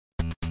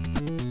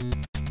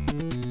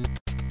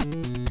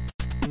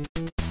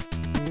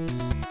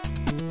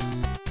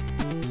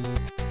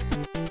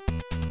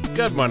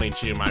Good morning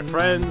to you, my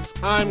friends.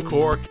 I'm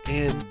Cork,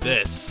 and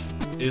this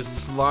is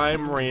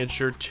Slime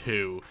Rancher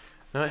 2.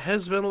 Now, it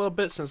has been a little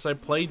bit since I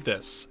played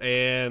this,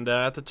 and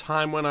at the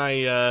time when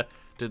I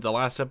did the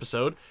last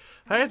episode,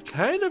 I had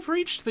kind of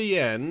reached the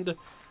end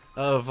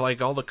of,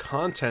 like, all the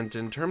content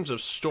in terms of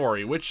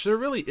story, which there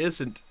really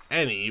isn't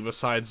any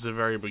besides the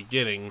very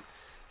beginning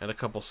and a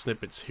couple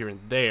snippets here and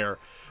there.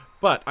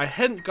 But I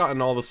hadn't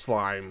gotten all the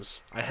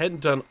slimes. I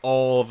hadn't done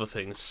all the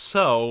things,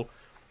 so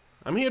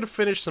I'm here to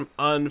finish some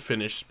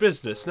unfinished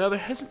business. Now, there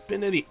hasn't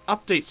been any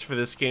updates for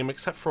this game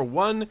except for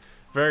one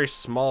very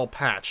small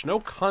patch. No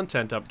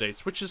content updates,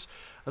 which is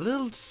a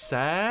little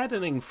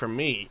saddening for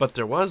me. But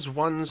there was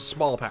one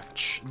small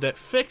patch that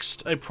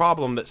fixed a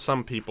problem that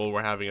some people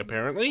were having,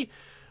 apparently,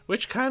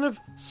 which kind of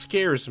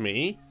scares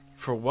me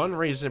for one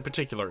reason in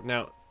particular.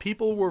 Now,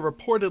 people were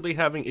reportedly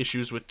having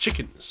issues with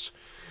chickens,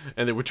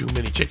 and there were too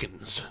many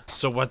chickens.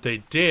 So what they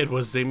did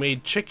was they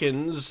made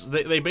chickens,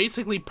 they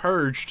basically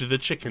purged the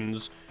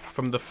chickens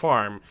from the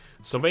farm.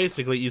 So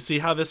basically, you see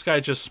how this guy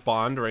just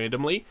spawned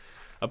randomly?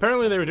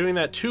 Apparently they were doing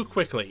that too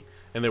quickly,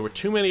 and there were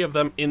too many of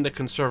them in the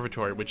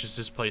conservatory, which is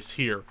this place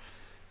here.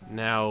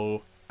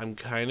 Now, I'm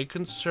kind of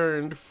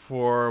concerned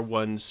for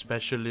one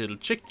special little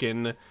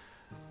chicken,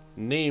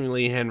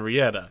 namely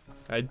Henrietta.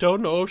 I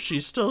don't know if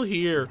she's still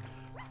here,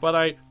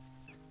 but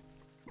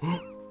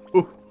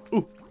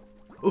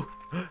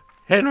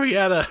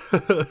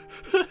Henrietta!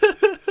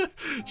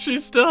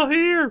 She's still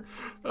here!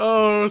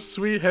 Oh,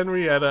 sweet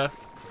Henrietta.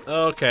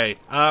 Okay,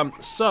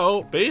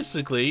 so,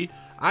 basically,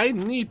 I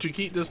need to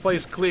keep this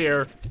place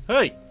clear,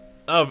 hey,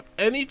 of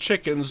any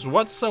chickens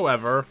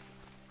whatsoever,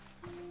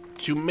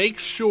 to make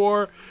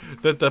sure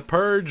that the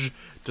purge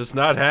does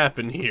not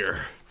happen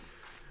here.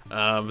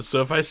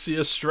 So if I see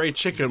a stray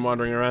chicken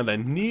wandering around, I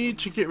need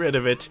to get rid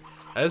of it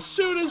as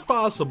soon as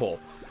possible.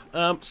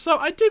 So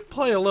I did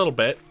play a little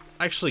bit,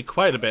 actually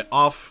quite a bit,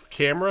 off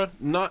camera,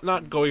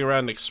 not going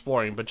around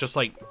exploring, but just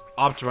like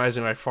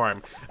optimizing my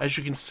farm. As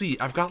you can see,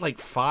 I've got like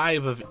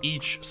 5 of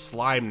each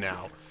slime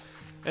now.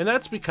 And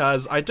that's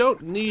because I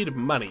don't need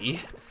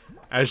money.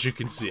 As you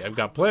can see, I've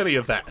got plenty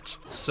of that.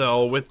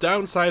 So with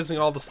downsizing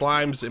all the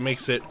slimes, it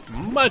makes it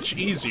much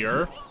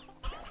easier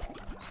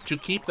to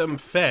keep them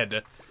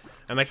fed.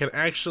 And I can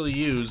actually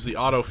use the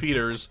auto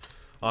feeders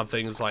on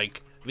things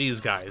like these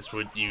guys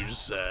would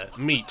use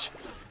meat.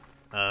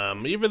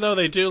 Even though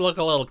they do look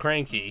a little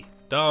cranky,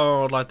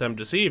 don't let them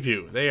deceive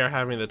you. They are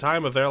having the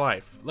time of their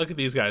life. Look at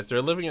these guys.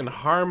 They're living in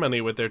harmony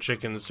with their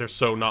chickens. They're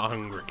so not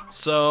hungry.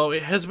 So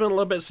it has been a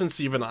little bit since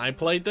even I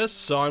played this,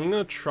 so I'm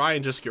going to try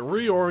and just get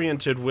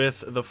reoriented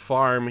with the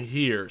farm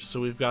here.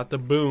 So we've got the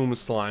boom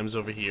slimes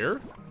over here.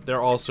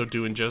 They're also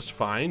doing just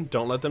fine.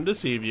 Don't let them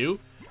deceive you.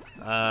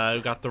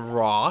 We've got the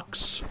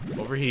rocks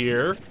over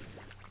here.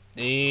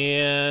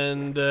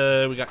 And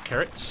we got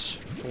carrots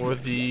for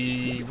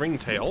the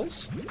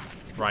ringtails.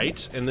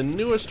 Right, and the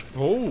newest,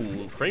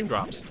 frame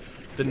drops.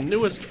 The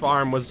newest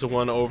farm was the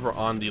one over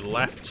on the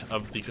left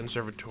of the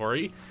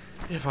conservatory,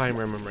 if I'm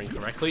remembering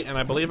correctly, and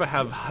I believe I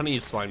have honey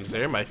slimes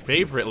there, my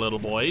favorite little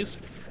boys,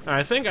 and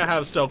I think I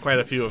have still quite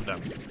a few of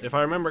them. If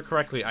I remember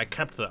correctly, I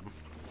kept them.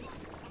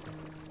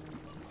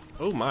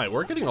 Oh my,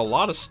 we're getting a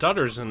lot of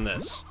stutters in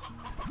this.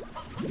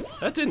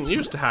 That didn't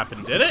used to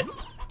happen, did it?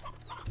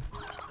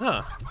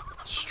 Huh.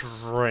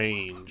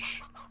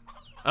 Strange.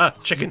 Ah,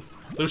 chicken!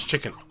 Loose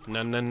chicken.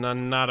 No,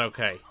 not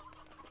okay.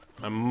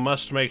 I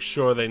must make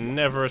sure they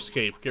never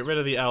escape. Get rid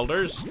of the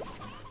elders.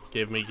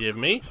 Give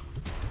me.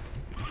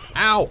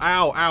 Ow,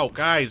 ow, ow,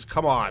 guys,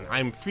 come on.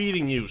 I'm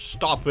feeding you.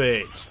 Stop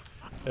it.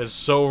 That's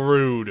so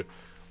rude.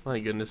 My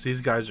goodness,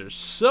 these guys are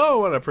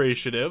so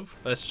unappreciative.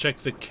 Let's check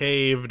the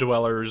cave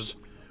dwellers.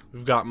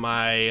 We've got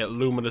my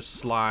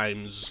luminous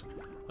slimes.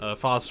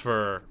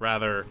 Phosphor,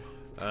 rather.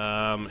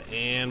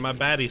 And my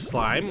baddie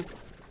slime.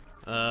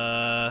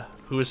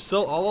 Who is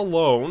still all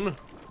alone.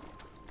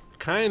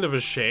 Kind of a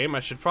shame. I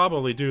should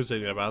probably do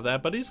something about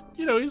that, but he's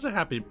a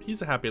happy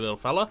little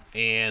fella.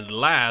 And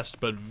last,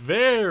 but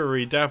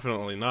very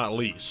definitely not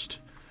least,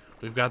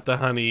 we've got the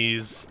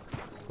honeys.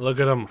 Look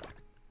at them.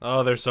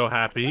 Oh, they're so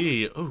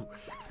happy. Oh,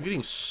 I'm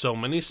getting so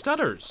many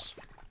stutters.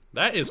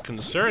 That is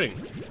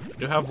concerning.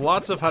 You have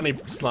lots of honey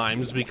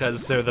slimes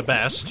because they're the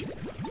best.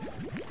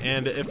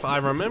 And if I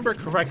remember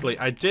correctly,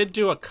 I did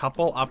do a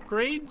couple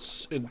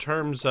upgrades in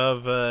terms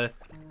of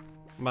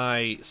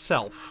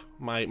myself,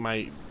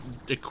 my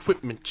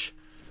equipment.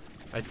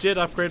 I did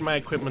upgrade my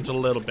equipment a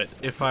little bit,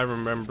 if I'm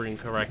remembering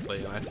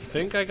correctly. And I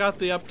think I got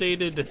the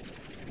updated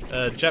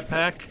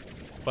jetpack,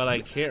 but I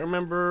can't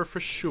remember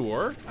for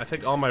sure. I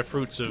think all my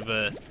fruits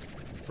have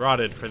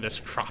rotted for this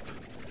crop.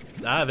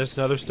 Ah, there's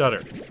another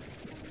stutter.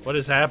 What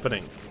is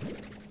happening?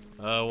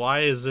 Why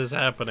is this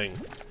happening?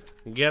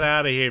 Get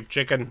out of here,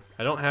 chicken.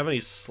 I don't have any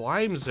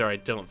slimes there, I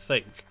don't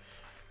think.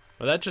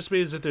 Well, that just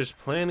means that there's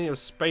plenty of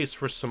space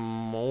for some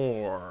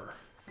more.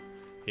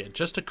 Yeah,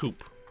 just a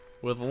coop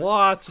with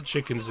lots of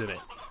chickens in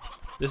it.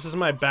 This is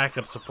my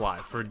backup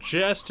supply for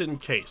just in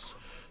case.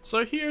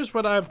 So here's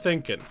what I'm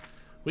thinking.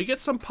 We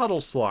get some puddle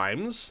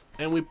slimes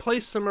and we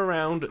place them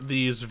around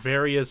these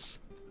various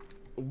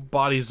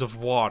bodies of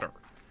water.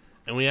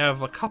 And we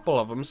have a couple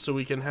of them, so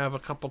we can have a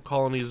couple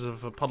colonies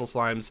of puddle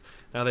slimes.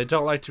 Now, they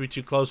don't like to be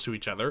too close to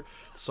each other,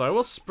 so I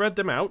will spread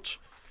them out.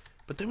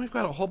 But then we've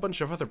got a whole bunch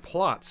of other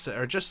plots that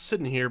are just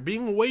sitting here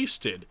being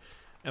wasted.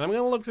 And I'm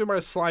going to look through my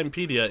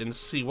Slimepedia and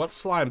see what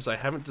slimes I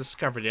haven't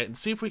discovered yet and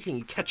see if we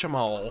can catch them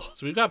all.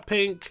 So we've got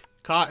pink,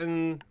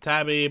 cotton,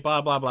 tabby,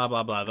 blah, blah, blah,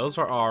 blah, blah. Those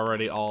are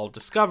already all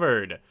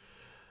discovered.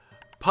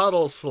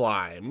 Puddle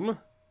slime.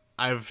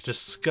 I've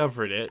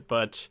discovered it,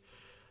 but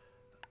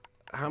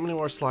how many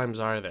more slimes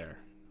are there?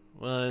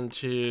 1,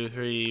 2,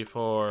 3,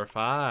 4,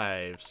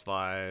 5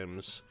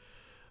 slimes.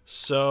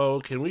 So,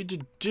 can we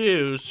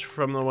deduce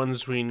from the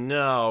ones we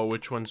know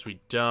which ones we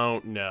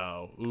don't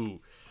know? Ooh.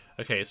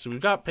 Okay, so we've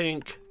got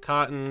pink,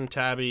 cotton,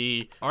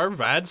 tabby. Are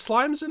rad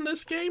slimes in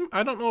this game?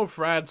 I don't know if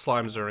rad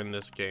slimes are in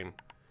this game.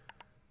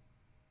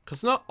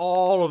 Because not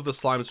all of the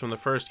slimes from the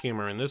first game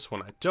are in this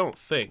one, I don't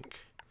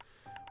think.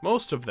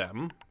 Most of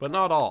them, but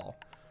not all.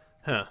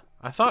 Huh.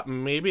 I thought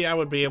maybe I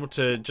would be able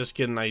to just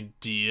get an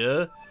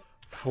idea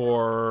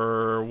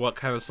for what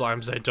kind of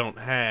slimes I don't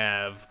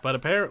have, but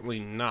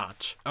apparently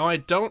not. Oh, I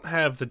don't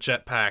have the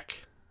jetpack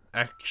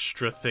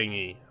extra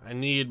thingy. I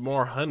need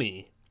more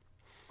honey.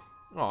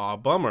 Aw,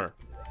 bummer.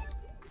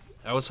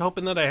 I was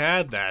hoping that I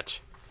had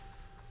that.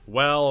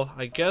 Well,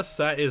 I guess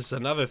that is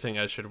another thing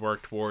I should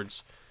work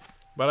towards.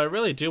 But I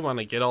really do want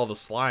to get all the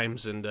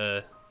slimes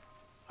and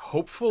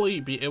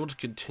hopefully be able to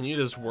continue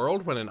this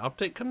world when an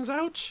update comes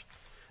out.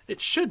 It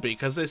should be,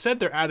 because they said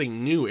they're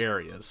adding new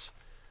areas.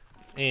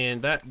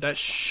 And that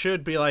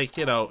should be like,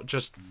 you know,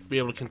 just be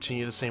able to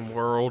continue the same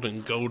world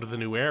and go to the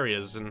new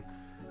areas. And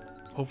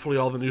hopefully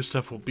all the new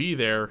stuff will be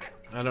there.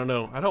 I don't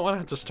know. I don't want to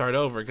have to start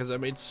over because I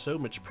made so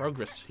much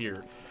progress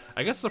here.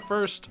 I guess the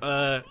first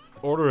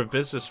order of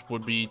business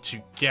would be to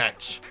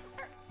get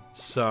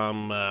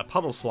some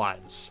puddle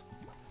slimes.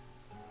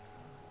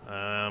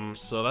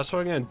 So that's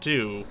what I'm going to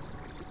do.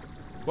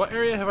 What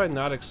area have I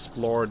not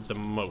explored the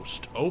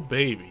most? Oh,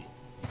 baby.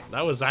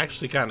 That was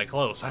actually kind of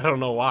close. I don't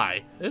know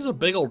why. There's a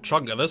big old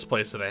chunk of this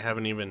place that I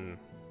haven't even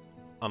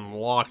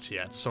unlocked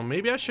yet. So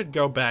maybe I should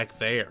go back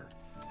there.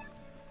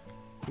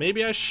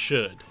 Maybe I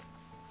should.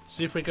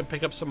 See if we can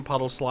pick up some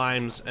puddle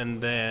slimes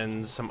and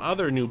then some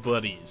other new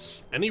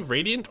buddies. Any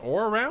radiant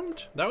ore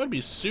around? That would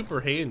be super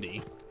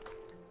handy.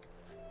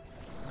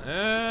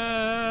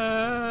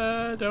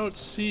 Don't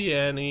see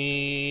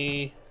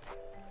any.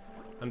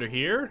 Under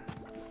here?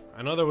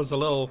 I know there was a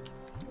little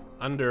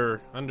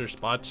under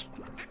spot.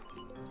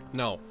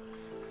 No.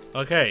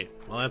 Okay,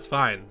 well that's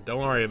fine. Don't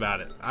worry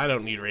about it. I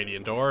don't need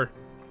radiant ore.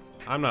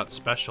 I'm not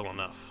special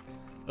enough.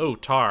 Oh,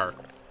 tar.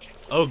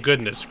 Oh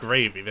goodness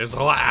gravy. There's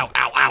a lot. Ow,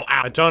 ow, ow,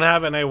 ow. I don't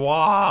have any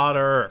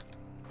water.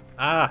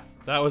 Ah,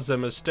 that was a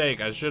mistake.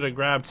 I should have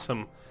grabbed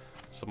some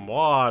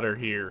water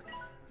here.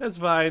 That's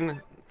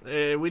fine.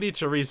 We need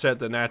to reset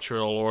the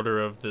natural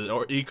order of the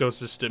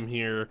ecosystem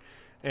here.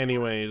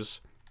 Anyways.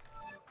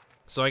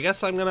 So I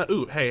guess I'm gonna...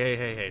 Ooh,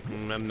 hey.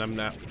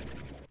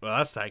 Well,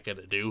 that's not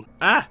gonna do.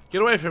 Ah!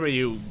 Get away from me,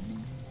 you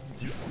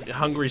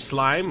hungry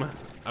slime.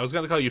 I was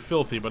gonna call you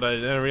filthy, but I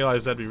didn't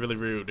realize that'd be really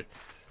rude.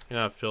 You're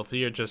not filthy,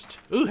 you're just...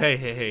 Ooh,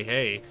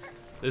 hey.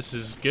 This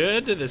is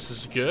good, this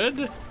is good.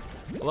 A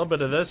little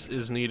bit of this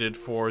is needed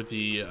for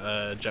the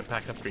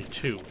jetpack upgrade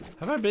too.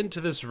 Have I been to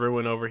this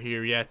ruin over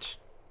here yet?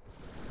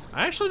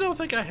 I actually don't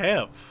think I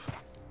have.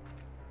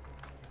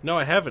 No,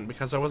 I haven't,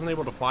 because I wasn't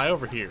able to fly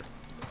over here.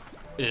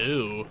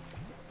 Ew.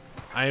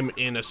 I'm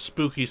in a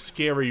spooky,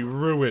 scary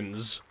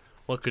ruins.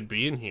 What could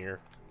be in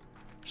here?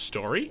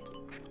 Story?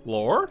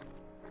 Lore?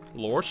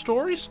 Lore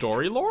story?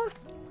 Story lore?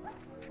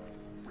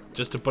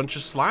 Just a bunch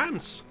of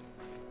slimes.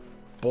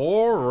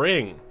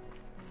 Boring.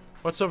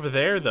 What's over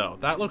there, though?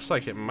 That looks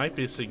like it might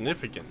be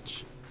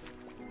significant.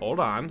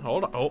 Hold on.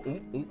 Oh,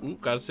 ooh,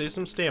 gotta save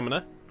some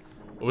stamina.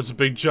 Oh, it's a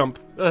big jump.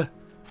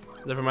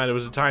 Never mind, it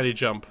was a tiny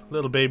jump.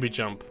 Little baby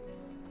jump.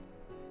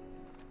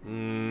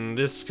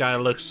 This guy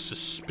looks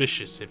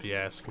suspicious, if you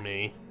ask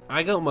me.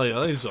 I got my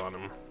eyes on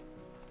him.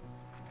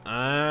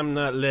 I'm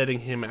not letting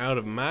him out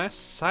of my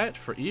sight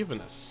for even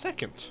a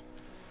second.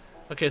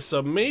 Okay,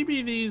 so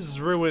maybe these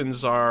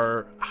ruins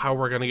are how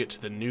we're gonna get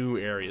to the new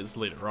areas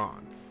later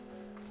on.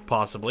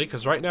 Possibly,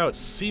 because right now it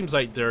seems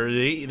like there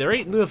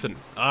ain't nothing.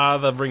 Ah,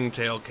 the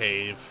Ringtail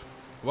Cave.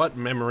 What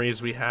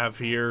memories we have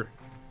here.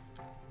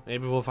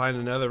 Maybe we'll find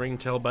another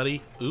Ringtail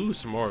buddy. Ooh,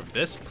 some more of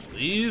this,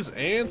 please,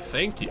 and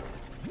thank you.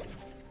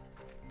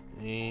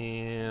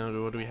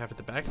 And what do we have at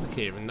the back of the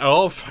cave? And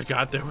oh, I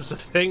forgot there was a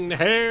thing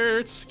there.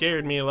 It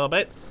scared me a little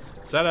bit.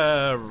 Is that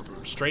a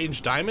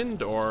strange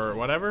diamond or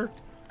whatever?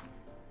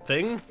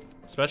 Thing?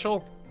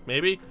 Special?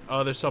 Maybe?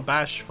 Oh, they're so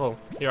bashful.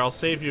 Here, I'll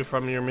save you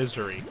from your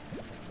misery.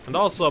 And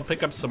also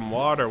pick up some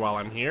water while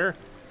I'm here.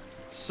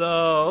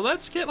 So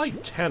let's get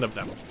like 10 of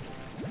them.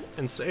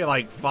 And say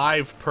like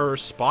 5 per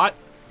spot.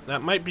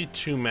 That might be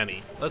too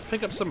many. Let's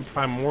pick up some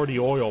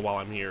primordial oil while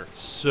I'm here.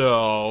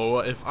 So,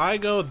 if I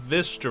go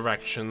this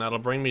direction, that'll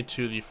bring me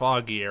to the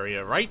foggy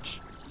area, right?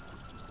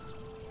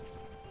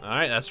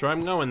 Alright, that's where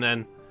I'm going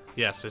then.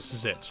 Yes, this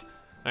is it.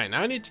 Alright,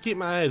 now I need to keep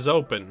my eyes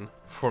open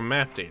for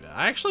map data.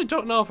 I actually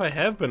don't know if I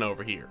have been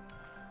over here,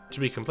 to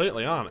be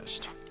completely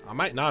honest. I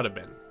might not have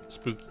been.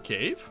 Spooky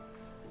cave?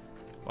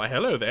 Why,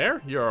 hello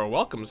there. You're a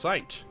welcome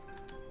sight.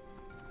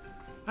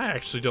 I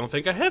actually don't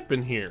think I have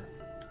been here.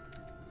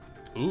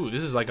 Ooh,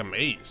 this is like a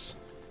maze.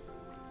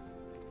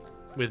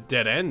 With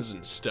dead ends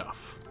and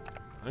stuff.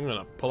 I'm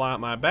gonna pull out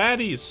my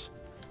baddies.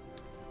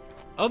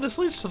 Oh, this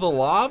leads to the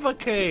lava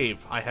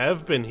cave. I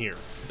have been here.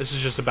 This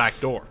is just a back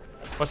door.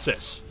 What's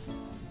this?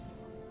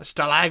 A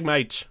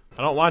stalagmite.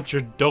 I don't want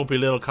your dopey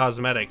little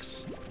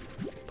cosmetics.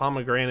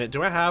 Pomegranate.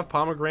 Do I have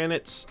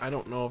pomegranates? I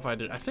don't know if I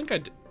do. I think I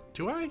do.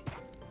 Do I?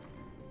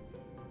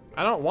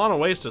 I don't want to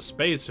waste a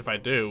space if I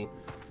do.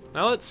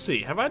 Now let's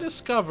see. Have I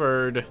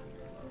discovered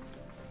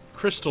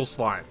crystal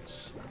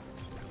slimes?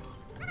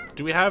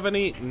 Do we have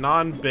any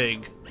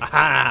non-big?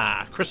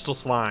 Aha! Crystal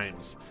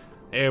slimes.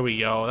 There we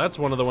go. That's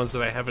one of the ones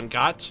that I haven't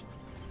got.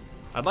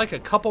 I'd like a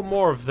couple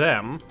more of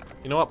them.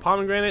 You know what?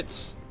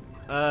 Pomegranates?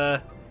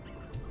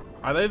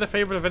 Are they the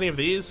favorite of any of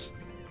these?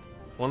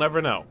 We'll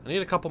never know. I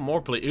need a couple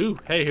more, please. Ooh,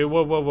 hey,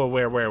 whoa, whoa, whoa,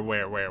 where?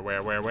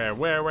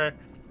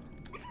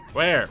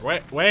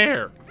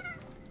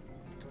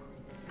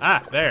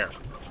 Ah, there.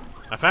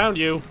 I found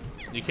you.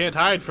 You can't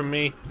hide from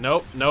me.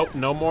 Nope, nope,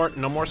 no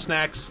more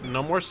snacks.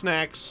 No more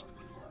snacks.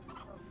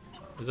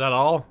 Is that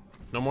all?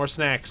 No more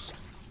snacks.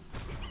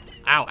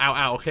 Ow, ow,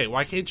 ow. Okay,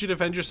 why can't you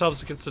defend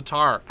yourselves against the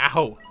tar?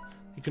 Ow.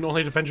 You can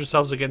only defend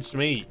yourselves against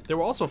me. There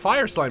were also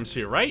fire slimes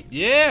here, right?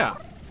 Yeah.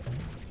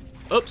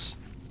 Oops.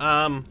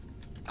 I'm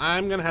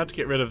gonna have to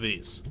get rid of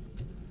these.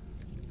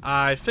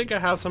 I think I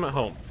have some at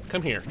home.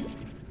 Come here.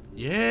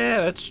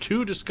 Yeah, that's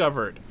 2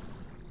 discovered.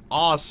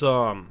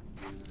 Awesome.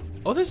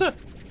 Oh, there's a...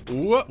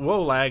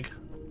 Whoa, lag.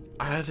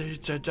 I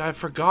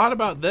forgot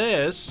about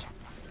this.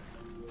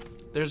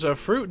 There's a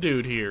fruit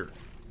dude here.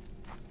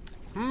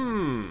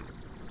 I'm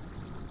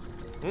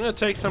gonna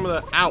take some of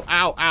the... Ow,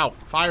 ow, ow.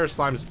 Fire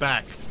slime's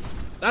back.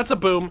 That's a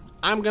boom.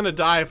 I'm gonna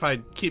die if I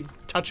keep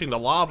touching the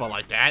lava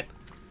like that.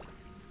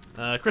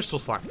 Crystal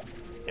slime.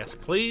 Yes,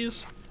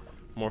 please.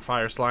 More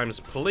fire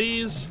slimes,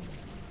 please.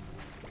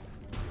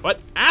 What?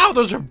 Ow,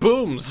 those are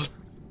booms.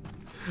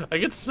 I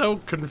get so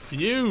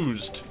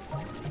confused.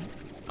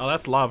 Oh,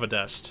 that's lava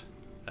dust.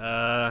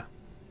 I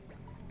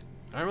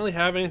don't really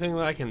have anything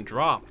that I can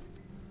drop.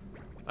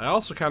 I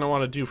also kind of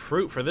want to do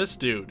fruit for this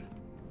dude.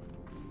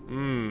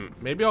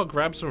 Maybe I'll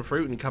grab some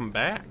fruit and come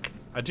back.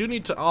 I do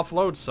need to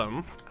offload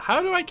some.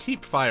 How do I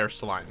keep fire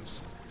slimes?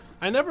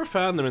 I never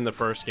found them in the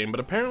first game, but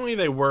apparently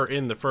they were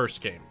in the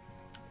first game.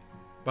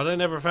 But I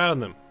never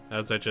found them,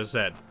 as I just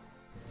said.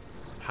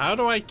 How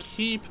do I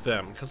keep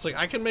them? Because, like,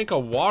 I can make a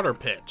water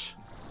pit.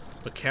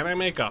 But can I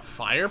make a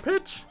fire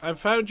pit? I've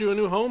found you a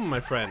new home, my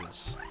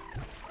friends.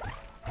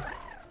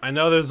 I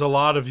know there's a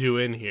lot of you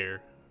in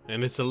here,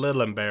 and it's a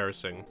little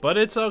embarrassing. But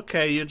it's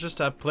okay, you just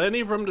have plenty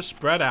of room to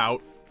spread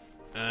out.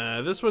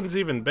 This one's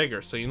even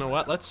bigger, so you know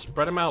what? Let's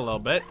spread them out a little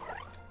bit.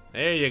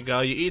 There you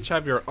go, you each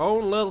have your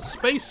own little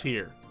space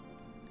here.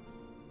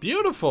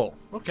 Beautiful.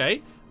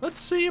 Okay, let's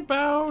see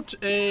about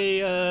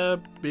a,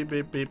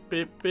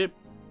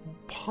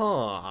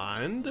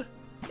 pond.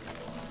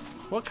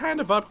 What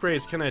kind of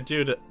upgrades can I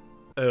do to...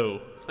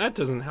 Oh, that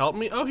doesn't help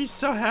me. Oh, he's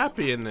so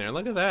happy in there.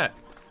 Look at that.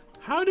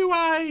 How do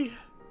I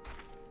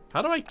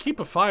keep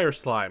a fire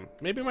slime?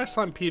 Maybe my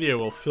Slimepedia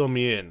will fill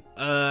me in.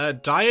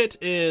 Diet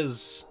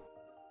is...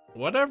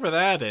 whatever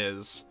that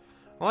is.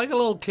 I like a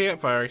little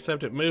campfire,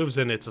 except it moves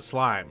and it's a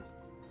slime.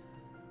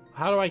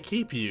 How do I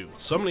keep you?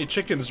 So many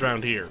chickens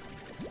around here.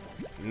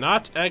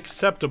 Not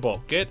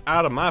acceptable. Get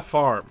out of my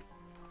farm.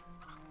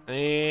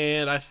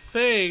 And I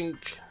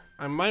think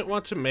I might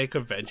want to make a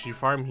veggie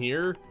farm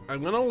here.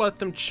 I'm gonna let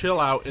them chill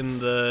out in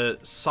the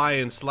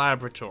science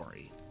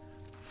laboratory.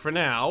 For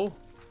now,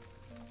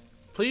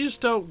 please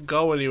don't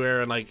go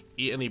anywhere and like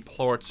eat any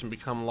plorts and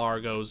become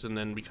largos and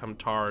then become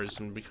tars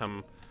and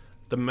become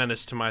the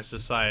menace to my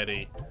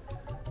society.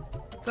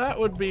 That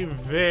would be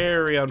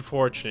very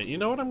unfortunate. You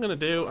know what I'm gonna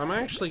do? I'm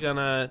actually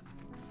gonna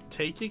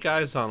take you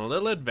guys on a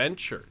little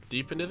adventure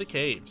deep into the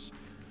caves.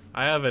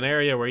 I have an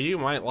area where you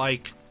might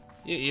like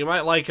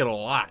it a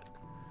lot.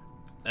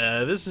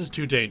 This is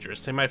too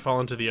dangerous. They might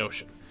fall into the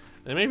ocean.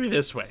 And maybe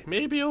this way.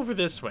 Maybe over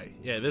this way.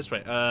 Yeah, this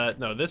way.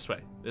 No, this way.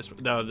 This way.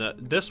 No,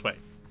 this way.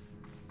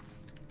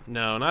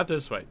 No, not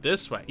this way.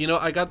 This way. You know,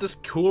 I got this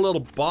cool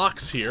little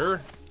box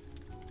here.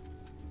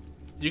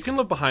 You can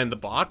live behind the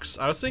box.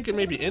 I was thinking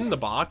maybe in the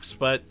box,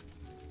 but...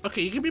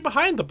 okay, you can be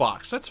behind the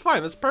box. That's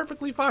fine. That's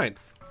perfectly fine.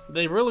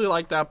 They really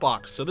like that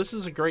box, so this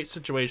is a great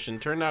situation.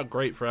 Turned out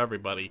great for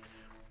everybody.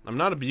 I'm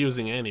not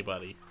abusing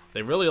anybody.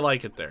 They really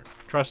like it there.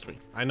 Trust me.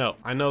 I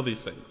know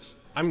these things.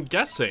 I'm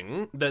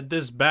guessing that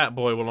this bat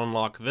boy will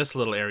unlock this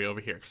little area over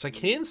here, because I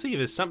can see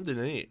there's something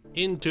in it.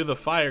 Into the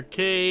fire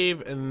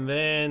cave, and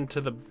then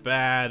to the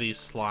baddie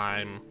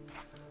slime.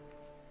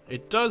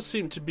 It does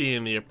seem to be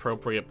in the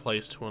appropriate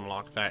place to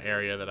unlock that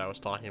area that I was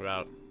talking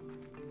about.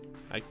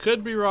 I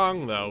could be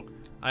wrong, though.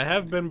 I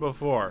have been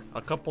before,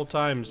 a couple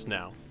times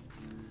now.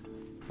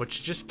 But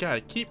you just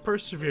gotta keep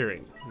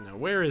persevering. Now,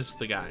 where is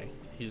the guy?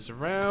 He's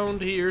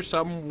around here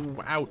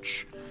some...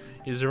 ouch.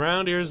 He's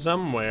around here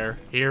somewhere.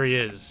 Here he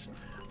is.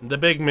 The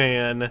big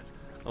man.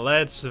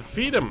 Let's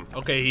feed him.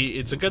 Okay,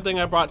 it's a good thing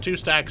I brought 2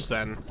 stacks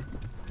then.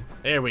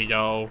 There we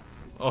go.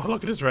 Oh,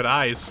 look at his red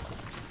eyes.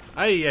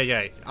 Ay, ay,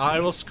 ay. I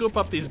will scoop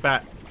up these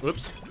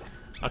whoops.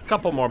 A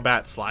couple more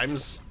bat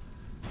slimes.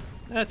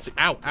 That's,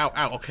 ow, ow,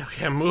 ow. Okay,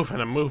 okay, I'm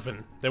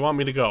moving. They want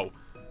me to go.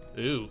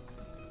 Ooh.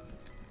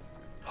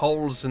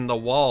 Holes in the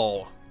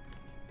wall.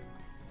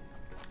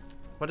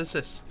 What is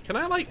this? Can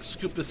I, like,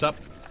 scoop this up?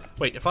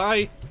 Wait, if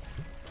I...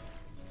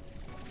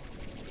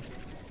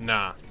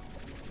 Nah.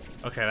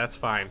 Okay, that's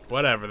fine.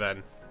 Whatever,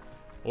 then.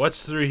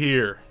 What's through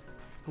here?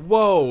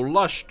 Whoa,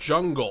 lush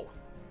jungle.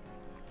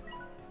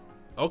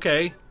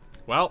 Okay.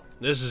 Well,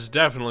 this is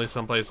definitely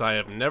someplace I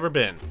have never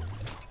been.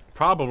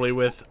 Probably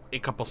with a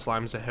couple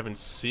slimes I haven't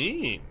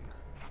seen.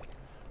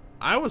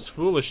 I was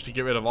foolish to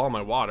get rid of all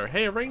my water.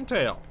 Hey, a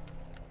ringtail.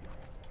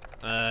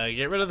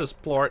 Get rid of this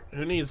plort.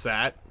 Who needs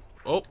that?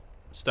 Oh,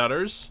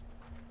 stutters.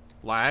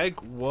 Lag.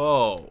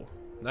 Whoa.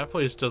 That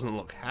place doesn't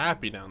look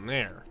happy down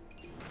there.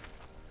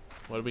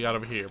 What do we got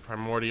over here?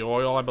 Primordial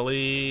oil, I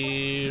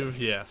believe.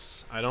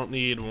 Yes. I don't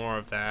need more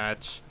of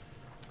that.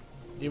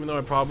 Even though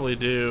I probably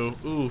do.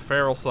 Ooh,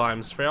 feral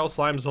slimes. Feral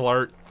slimes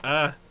alert.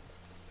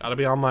 Gotta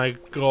be on my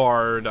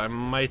guard. I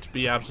might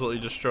be absolutely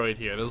destroyed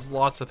here. There's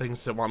lots of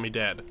things that want me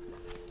dead.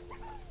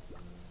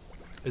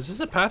 Is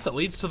this a path that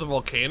leads to the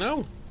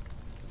volcano?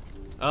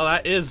 Oh,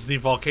 that is the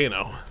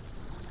volcano.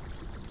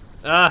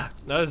 Not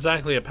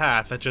exactly a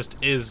path. That just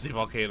is the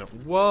volcano.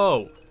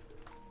 Whoa.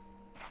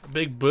 A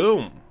big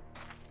boom.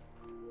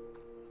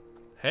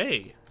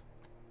 Hey.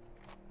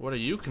 What are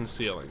you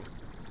concealing?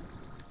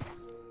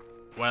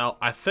 Well,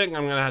 I think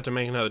I'm gonna have to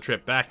make another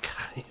trip back,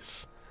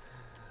 guys.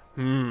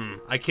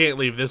 I can't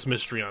leave this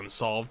mystery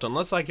unsolved.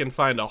 Unless I can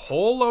find a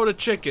whole load of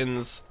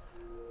chickens,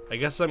 I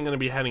guess I'm gonna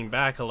be heading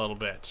back a little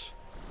bit.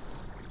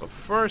 But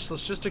first,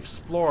 let's just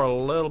explore a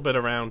little bit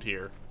around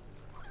here.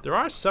 There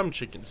are some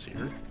chickens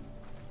here.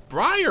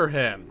 Briar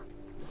hen!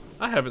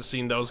 I haven't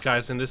seen those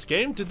guys in this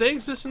game. Did they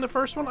exist in the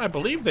first one? I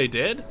believe they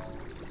did.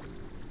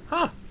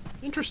 Huh.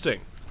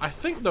 Interesting. I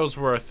think those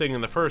were a thing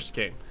in the first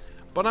game,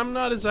 but I'm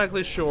not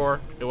exactly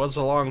sure. It was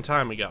a long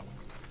time ago.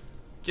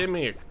 Give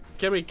me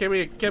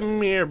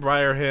here,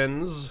 briar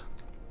hens.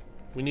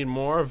 We need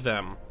more of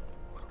them.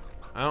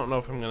 I don't know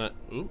if I'm gonna...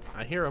 Ooh,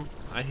 I hear them.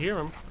 I hear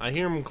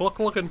them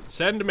looking.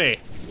 Send me.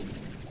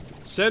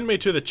 Send me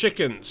to the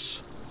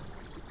chickens.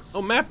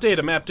 Oh, map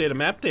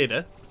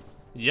data.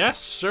 Yes,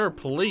 sir,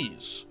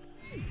 please.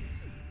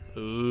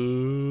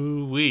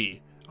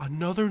 Ooh-wee.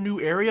 Another new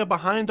area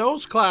behind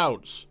those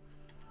clouds.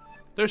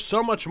 There's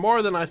so much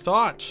more than I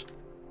thought.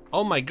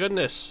 Oh my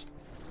goodness.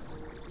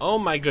 Oh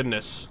my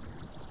goodness.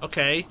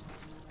 Okay.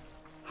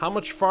 How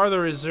much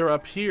farther is there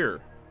up here?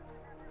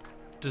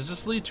 Does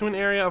this lead to an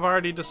area I've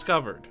already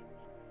discovered?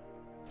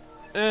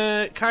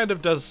 It kind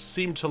of does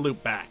seem to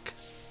loop back.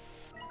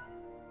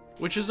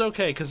 Which is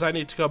okay, because I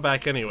need to go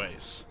back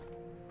anyways.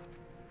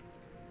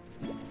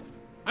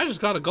 I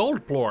just got a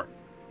gold plort.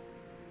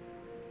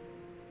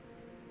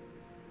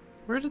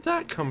 Where did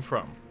that come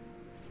from?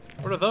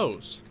 What are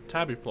those?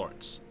 Tabby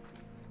plorts.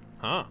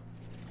 Huh.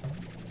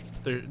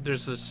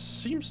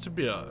 Seems to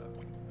be a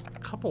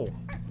couple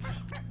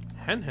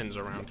hens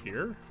around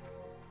here.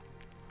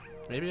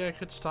 Maybe I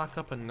could stock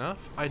up enough?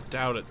 I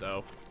doubt it,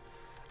 though.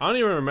 I don't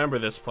even remember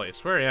this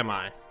place. Where am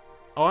I?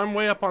 Oh, I'm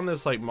way up on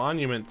this, like,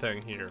 monument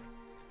thing here.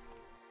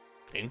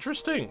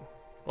 Interesting.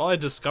 Well, I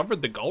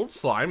discovered the gold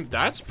slime.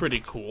 That's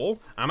pretty cool.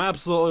 I'm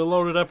absolutely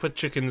loaded up with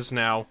chickens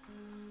now.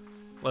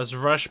 Let's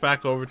rush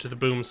back over to the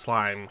boom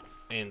slime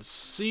and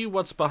see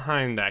what's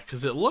behind that,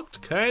 because it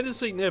looked kind of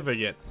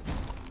significant.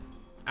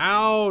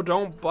 Ow,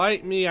 don't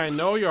bite me. I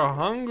know you're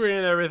hungry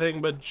and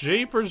everything, but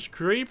jeepers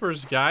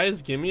creepers,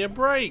 guys, give me a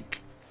break.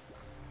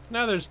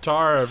 Now there's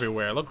tar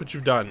everywhere. Look what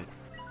you've done.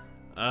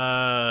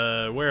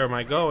 Where am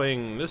I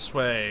going? This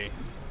way.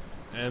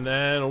 And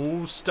then,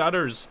 ooh,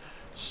 stutters.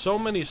 So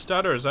many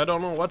stutters. I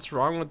don't know what's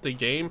wrong with the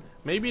game.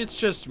 Maybe it's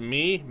just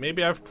me.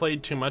 Maybe I've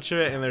played too much of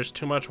it and there's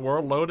too much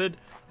world loaded.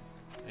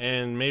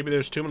 And maybe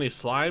there's too many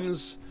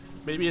slimes.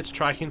 Maybe it's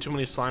tracking too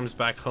many slimes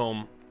back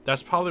home.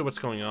 That's probably what's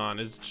going on.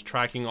 Is it's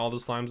tracking all the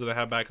slimes that I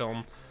have back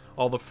home.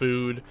 All the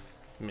food.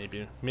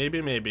 Maybe. I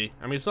mean,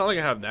 it's not like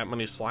I have that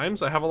many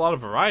slimes. I have a lot of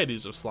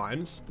varieties of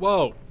slimes.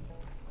 Whoa.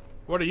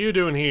 What are you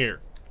doing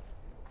here?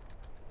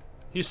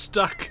 He's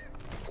stuck.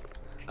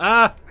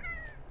 Ah!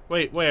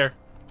 Wait, where?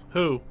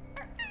 Who?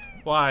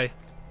 Why?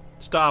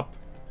 Stop.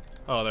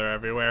 Oh, they're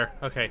everywhere.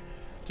 Okay.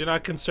 Do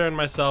not concern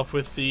myself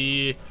with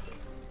the...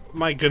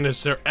 My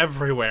goodness, they're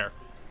everywhere.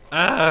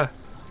 Ah!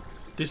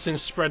 These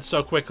things spread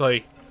so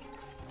quickly.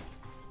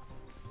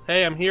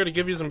 Hey, I'm here to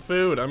give you some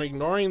food. I'm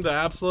ignoring the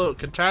absolute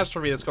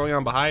catastrophe that's going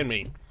on behind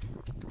me.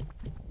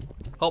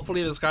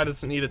 Hopefully this guy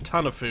doesn't need a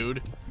ton of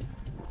food.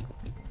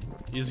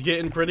 He's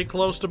getting pretty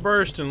close to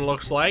bursting,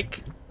 looks like.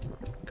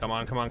 Come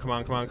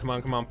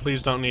on.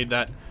 Please don't need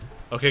that.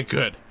 Okay,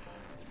 good.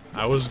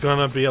 I was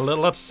gonna be a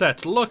little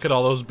upset. Look at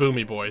all those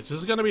boomy boys. This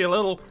is gonna be a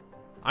little...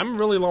 I'm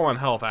really low on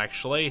health,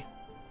 actually.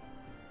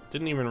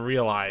 Didn't even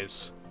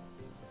realize.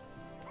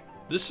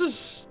 This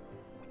is...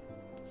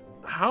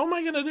 How am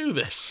I gonna do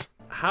this?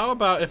 How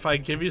about if I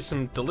give you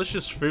some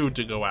delicious food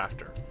to go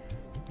after?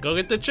 Go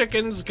get the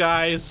chickens,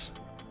 guys.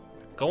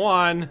 Go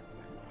on.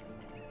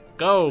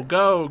 Go,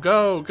 go,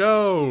 go,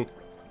 go.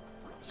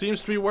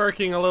 Seems to be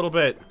working a little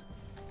bit.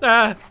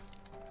 Ah.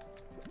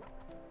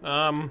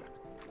 I'm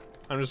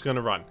just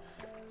gonna run.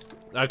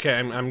 Okay,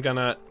 I'm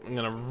gonna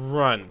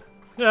run.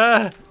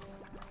 Ah.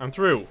 I'm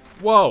through.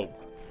 Whoa.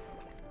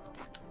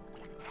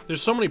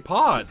 There's so many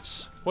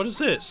pods. What is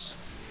this?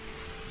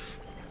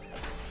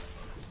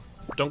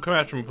 Don't come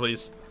after me,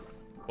 please.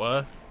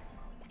 What?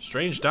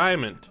 Strange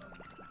diamond.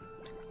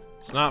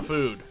 It's not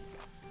food.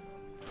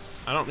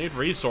 I don't need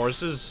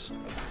resources.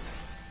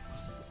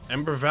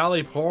 Ember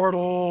Valley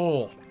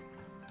portal.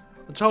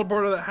 The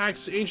teleporter that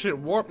hacks the ancient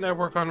warp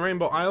network on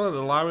Rainbow Island,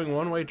 allowing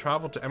one-way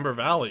travel to Ember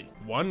Valley.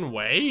 One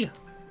way?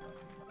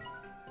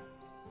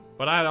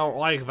 But I don't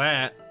like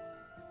that.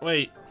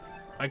 Wait,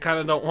 I kind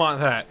of don't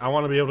want that. I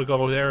want to be able to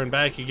go there and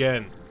back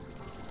again.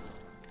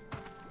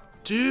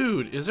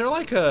 Dude, is there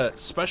like a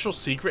special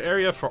secret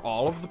area for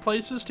all of the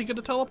places to get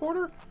a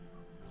teleporter?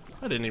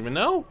 I didn't even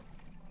know.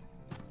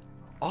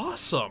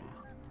 Awesome.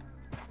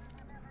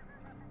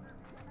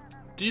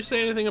 Do you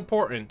say anything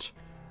important?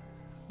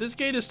 This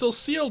gate is still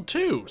sealed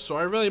too, so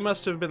I really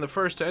must have been the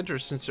first to enter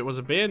since it was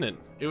abandoned.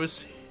 It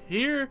was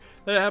here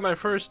that I had my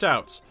first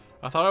doubts.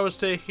 I thought I was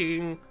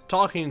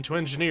talking to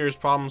engineers,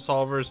 problem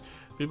solvers,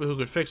 people who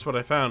could fix what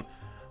I found.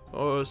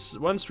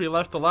 Once we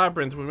left the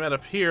labyrinth, we met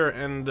up here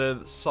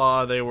and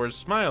saw they were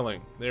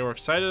smiling. They were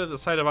excited at the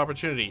sight of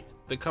opportunity.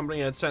 The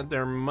company had sent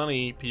their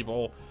money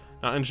people,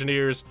 not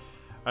engineers.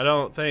 I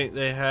don't think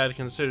they had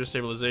considered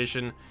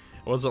stabilization.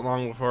 It wasn't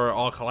long before it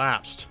all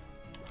collapsed.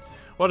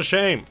 What a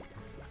shame.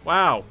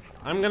 Wow,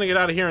 I'm gonna get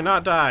out of here and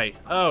not die.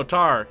 Oh,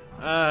 Tar,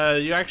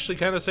 you actually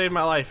kind of saved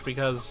my life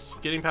because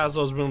getting past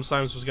those boom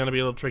slimes was gonna be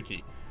a little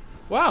tricky.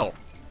 Wow,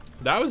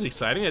 that was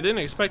exciting. I didn't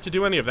expect to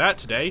do any of that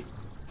today.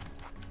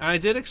 And I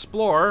did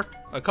explore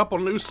a couple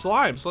new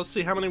slimes. Let's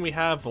see how many we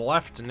have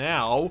left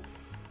now.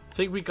 I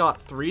think we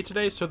got 3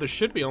 today, so there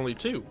should be only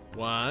 2.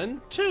 1,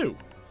 2.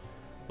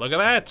 Look at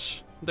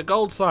that. The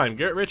gold slime.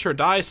 Get rich or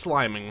die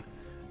sliming.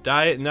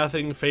 Diet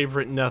nothing,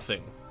 favorite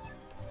nothing.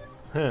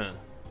 Huh.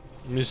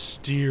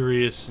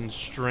 Mysterious and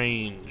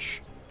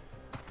strange.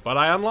 But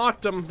I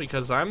unlocked them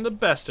because I'm the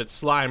best at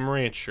Slime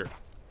Rancher.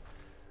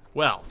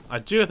 Well, I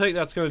do think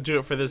that's going to do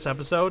it for this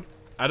episode.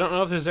 I don't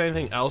know if there's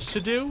anything else to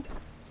do.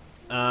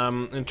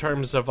 In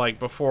terms of like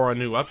before a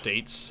new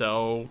update,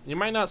 so you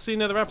might not see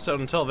another episode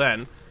until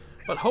then,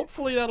 but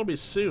hopefully that'll be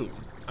soon.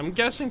 I'm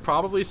guessing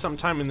probably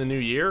sometime in the new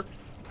year,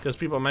 because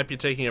people might be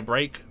taking a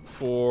break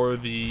for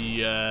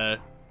the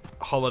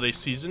holiday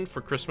season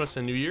for Christmas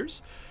and New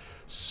Year's.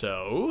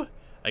 So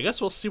I guess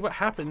we'll see what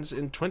happens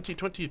in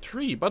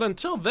 2023, but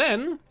until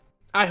then,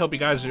 I hope you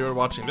guys enjoyed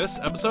watching this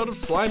episode of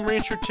Slime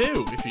Rancher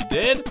 2. If you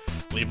did,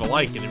 leave a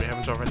like, and if you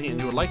haven't already and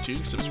you would like to,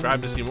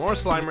 subscribe to see more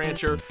Slime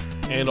Rancher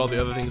and all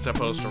the other things I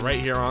post right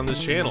here on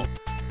this channel.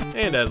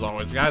 And as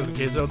always, guys, in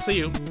case I don't see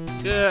you,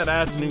 good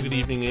afternoon, good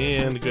evening,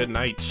 and good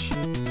night.